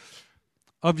leftovers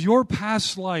of your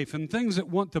past life and things that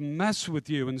want to mess with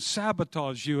you and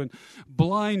sabotage you and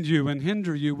blind you and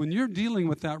hinder you, when you're dealing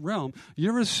with that realm,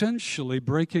 you're essentially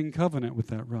breaking covenant with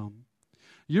that realm.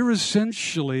 You're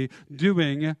essentially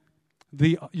doing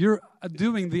the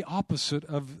opposite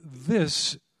of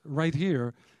this right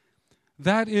here.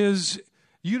 That is,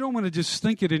 you don't want to just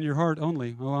think it in your heart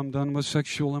only. Oh, I'm done with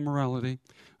sexual immorality.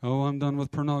 Oh, I'm done with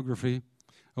pornography.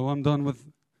 Oh, I'm done with...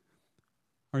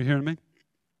 Are you hearing me?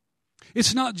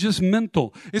 It's not just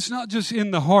mental. It's not just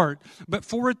in the heart. But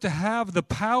for it to have the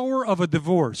power of a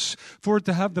divorce, for it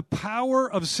to have the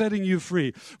power of setting you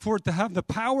free, for it to have the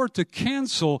power to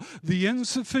cancel the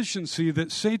insufficiency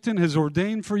that Satan has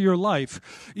ordained for your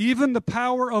life, even the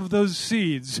power of those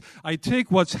seeds, I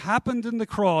take what's happened in the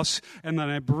cross and then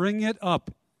I bring it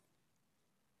up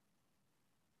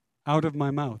out of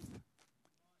my mouth.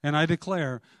 And I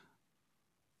declare,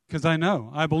 because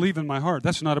I believe in my heart,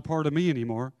 that's not a part of me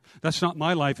anymore. That's not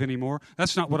my life anymore.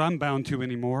 That's not what I'm bound to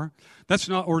anymore. That's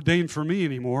not ordained for me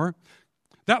anymore.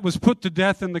 That was put to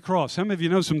death in the cross. How many of you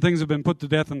know some things have been put to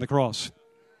death in the cross?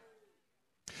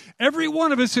 Every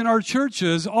one of us in our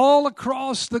churches all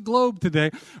across the globe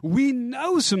today, we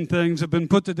know some things have been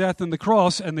put to death in the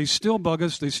cross, and they still bug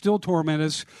us, they still torment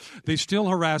us, they still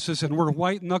harass us, and we're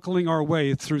white-knuckling our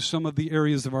way through some of the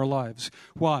areas of our lives.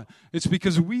 Why? It's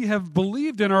because we have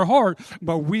believed in our heart,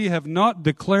 but we have not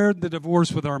declared the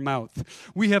divorce with our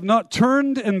mouth. We have not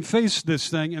turned and faced this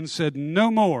thing and said, no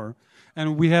more.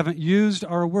 And we haven't used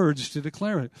our words to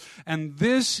declare it. And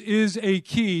this is a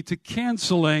key to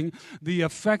canceling the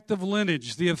effect of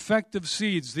lineage, the effect of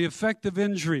seeds, the effect of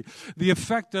injury, the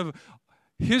effect of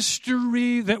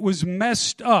history that was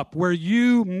messed up, where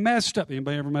you messed up.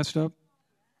 Anybody ever messed up?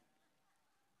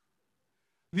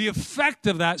 The effect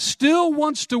of that still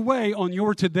wants to weigh on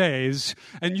your todays,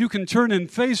 and you can turn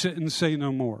and face it and say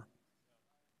no more.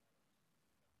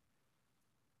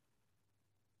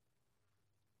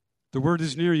 The word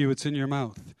is near you, it's in your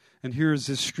mouth. And here is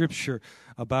this scripture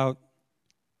about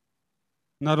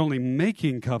not only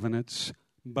making covenants,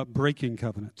 but breaking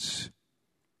covenants.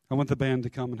 I want the band to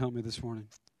come and help me this morning.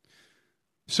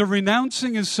 So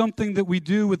renouncing is something that we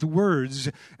do with words,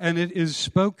 and it is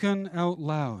spoken out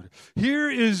loud.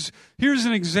 Here's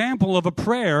an example of a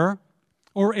prayer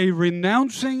or a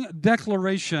renouncing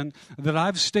declaration that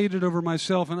I've stated over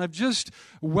myself. And I've just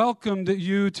welcomed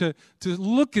you to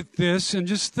look at this and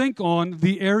just think on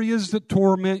the areas that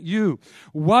torment you.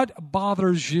 What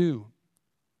bothers you?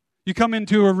 You come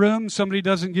into a room, somebody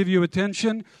doesn't give you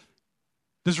attention.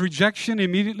 Does rejection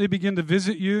immediately begin to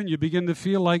visit you and you begin to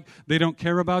feel like they don't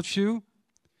care about you?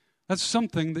 That's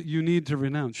something that you need to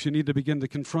renounce. You need to begin to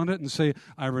confront it and say,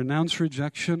 I renounce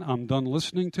rejection. I'm done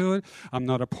listening to it. I'm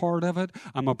not a part of it.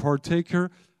 I'm a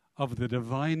partaker of the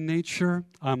divine nature.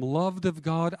 I'm loved of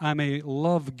God. I'm a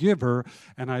love giver,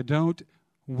 and I don't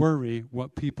worry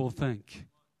what people think.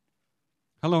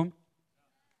 Hello?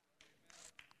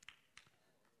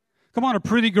 Come on, a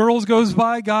pretty girl goes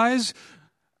by, guys.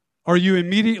 Are you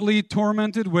immediately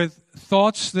tormented with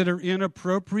thoughts that are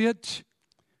inappropriate?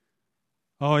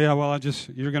 Oh, yeah, well,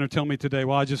 you're going to tell me today,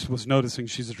 well, I just was noticing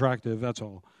she's attractive. That's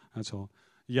all.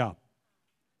 Yeah.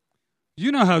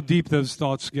 You know how deep those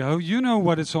thoughts go. You know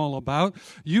what it's all about.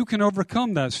 You can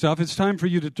overcome that stuff. It's time for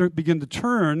you to begin to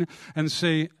turn and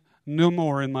say, no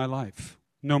more in my life.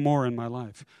 No more in my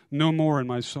life. No more in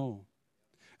my soul.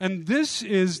 And this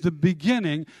is the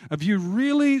beginning of you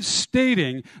really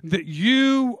stating that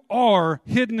you are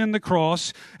hidden in the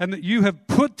cross and that you have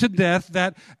put to death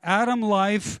that Adam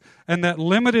life and that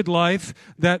limited life,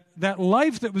 that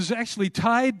life that was actually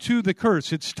tied to the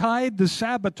curse. It's tied to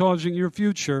sabotaging your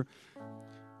future.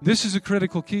 This is a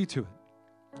critical key to it.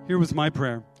 Here was my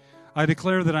prayer. I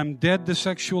declare that I'm dead to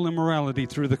sexual immorality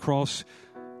through the cross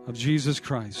of Jesus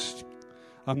Christ.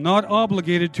 I'm not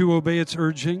obligated to obey its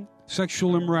urging.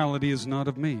 Sexual immorality is not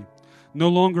of me. No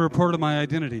longer a part of my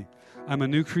identity. I'm a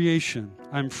new creation.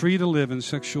 I'm free to live in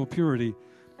sexual purity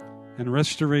and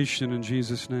restoration in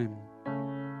Jesus' name.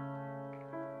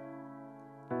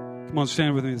 Come on,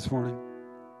 stand with me this morning.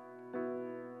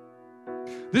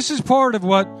 This is part of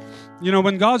what,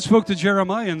 when God spoke to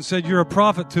Jeremiah and said, you're a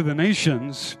prophet to the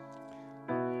nations.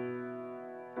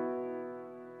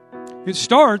 It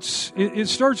starts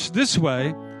this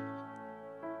way.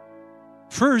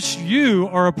 First, you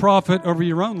are a prophet over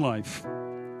your own life.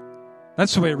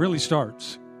 That's the way it really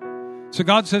starts. So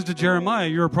God says to Jeremiah,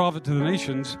 you're a prophet to the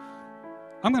nations.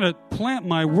 I'm going to plant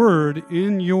my word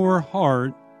in your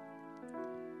heart.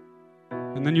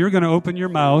 And then you're going to open your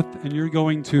mouth and you're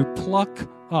going to pluck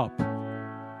up.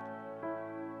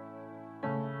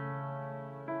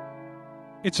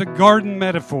 It's a garden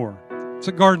metaphor.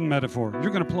 You're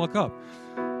going to pluck up.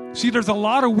 See, there's a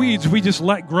lot of weeds we just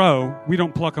let grow. We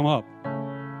don't pluck them up.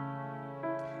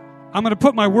 I'm going to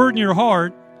put my word in your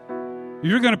heart.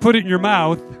 You're going to put it in your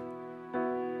mouth.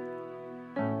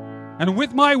 And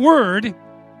with my word, in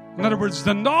other words,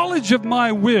 the knowledge of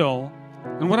my will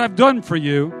and what I've done for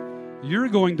you, you're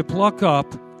going to pluck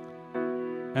up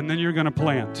and then you're going to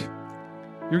plant.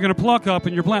 You're going to pluck up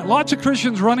and you're plant. Lots of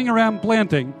Christians running around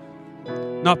planting,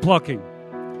 not plucking.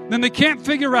 Then they can't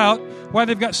figure out why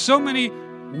they've got so many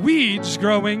weeds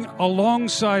growing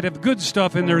alongside of good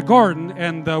stuff in their garden,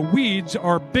 and the weeds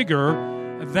are bigger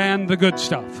than the good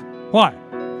stuff. Why?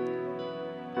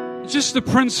 It's just the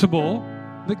principle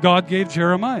that God gave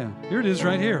Jeremiah. Here it is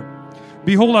right here.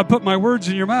 Behold, I put my words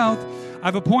in your mouth.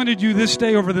 I've appointed you this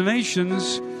day over the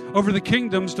nations, over the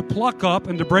kingdoms, to pluck up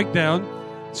and to break down.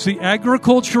 It's the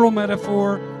agricultural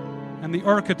metaphor and the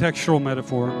architectural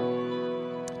metaphor.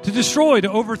 To destroy,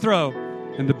 to overthrow,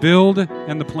 and to build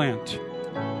and to plant.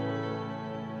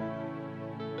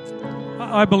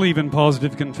 I believe in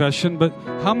positive confession, but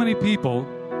how many people,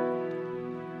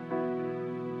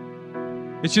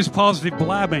 it's just positive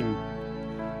blabbing.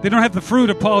 They don't have the fruit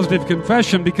of positive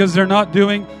confession because they're not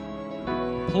doing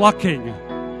plucking.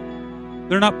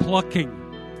 They're not plucking.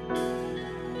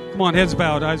 Come on, heads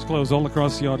bowed, eyes closed, all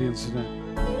across the audience today.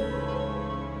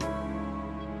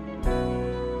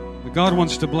 But God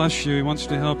wants to bless you. He wants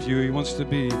to help you. He wants to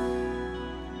be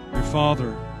your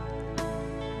Father.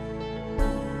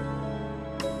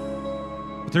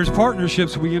 There's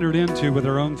partnerships we entered into with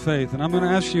our own faith. And I'm going to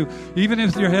ask you, even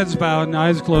if your head's bowed and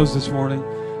eyes closed this morning,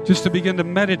 just to begin to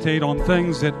meditate on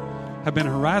things that have been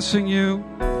harassing you,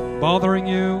 bothering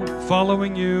you,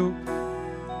 following you.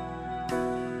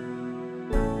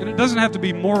 And it doesn't have to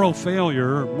be moral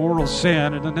failure or moral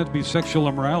sin. It doesn't have to be sexual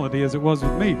immorality as it was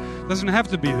with me. It doesn't have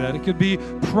to be that. It could be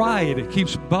pride. It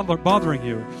keeps bothering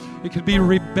you. It could be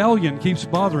rebellion. Keeps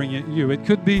bothering you. It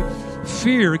could be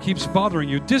fear. It keeps bothering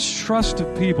you. Distrust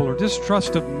of people or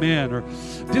distrust of men or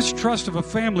distrust of a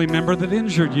family member that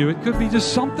injured you. It could be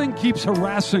just something keeps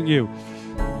harassing you.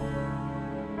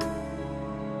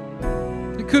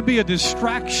 It could be a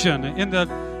distraction in the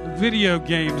video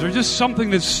games or just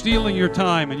something that's stealing your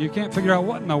time and you can't figure out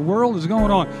what in the world is going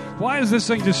on. Why is this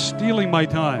thing just stealing my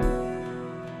time?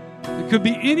 It could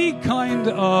be any kind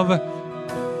of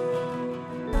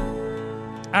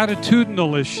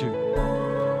attitudinal issue.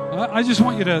 I just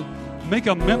want you to make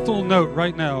a mental note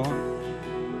right now.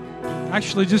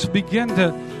 Actually, just begin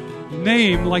to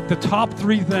name like the top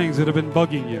 3 things that have been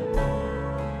bugging you.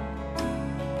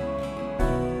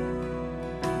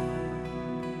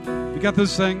 You got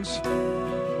those things?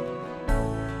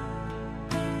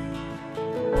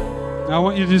 Now I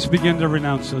want you to just begin to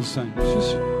renounce those things.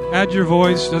 Just add your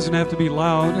voice. Doesn't have to be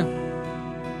loud.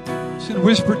 Just in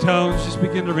whisper tones, just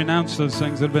begin to renounce those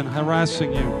things that have been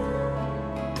harassing you.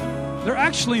 They're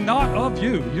actually not of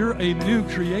you. You're a new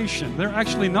creation. They're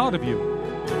actually not of you.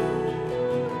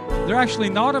 They're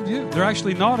actually not of you. They're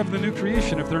actually not of the new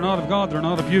creation. If they're not of God, they're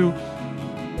not of you.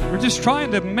 We're just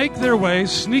trying to make their way,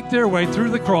 sneak their way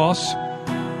through the cross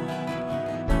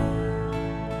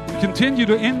continue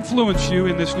to influence you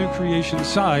in this new creation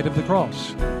side of the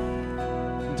cross.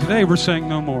 And today we're saying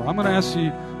no more. I'm going to ask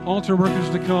the altar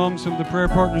workers to come, some of the prayer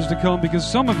partners to come, because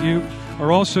some of you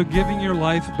are also giving your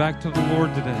life back to the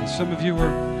Lord today. Some of you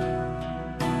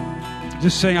are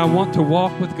just saying, I want to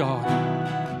walk with God.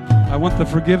 I want the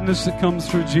forgiveness that comes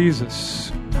through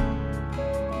Jesus.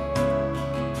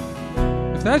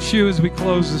 If that's you, as we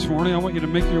close this morning, I want you to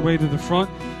make your way to the front.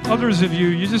 Others of you,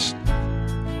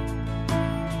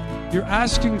 you're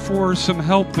asking for some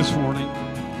help this morning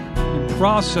in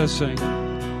processing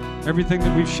everything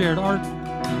that we've shared. Our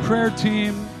prayer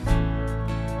team,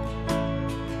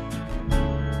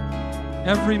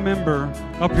 every member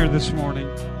up here this morning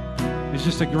is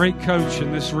just a great coach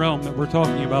in this realm that we're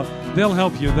talking about. They'll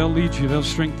help you, they'll lead you, they'll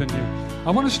strengthen you.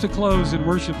 I want us to close in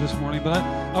worship this morning, but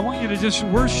I want you to just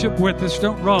worship with us.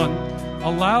 Don't run.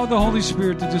 Allow the Holy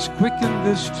Spirit to just quicken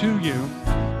this to you.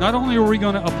 Not only are we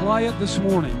going to apply it this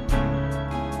morning,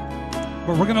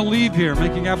 but we're going to leave here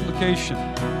making application.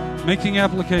 I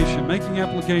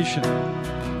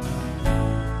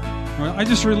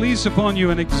just release upon you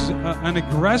an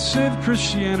aggressive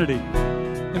Christianity.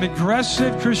 An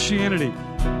aggressive Christianity.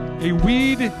 A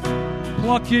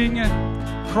weed-plucking,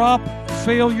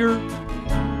 crop-failure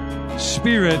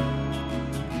spirit.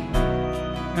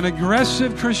 An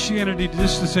aggressive Christianity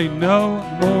just to say no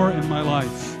more in my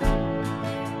life.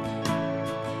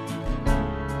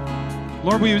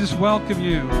 Lord, we just welcome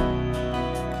you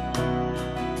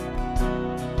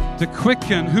to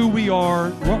quicken who we are,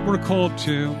 what we're called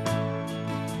to,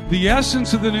 the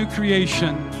essence of the new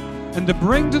creation, and to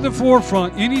bring to the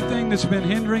forefront anything that's been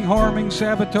hindering, harming,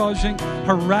 sabotaging,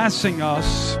 harassing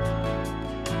us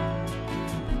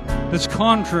that's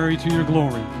contrary to your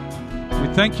glory.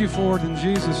 We thank you for it in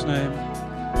Jesus' name.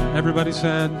 Everybody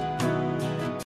said...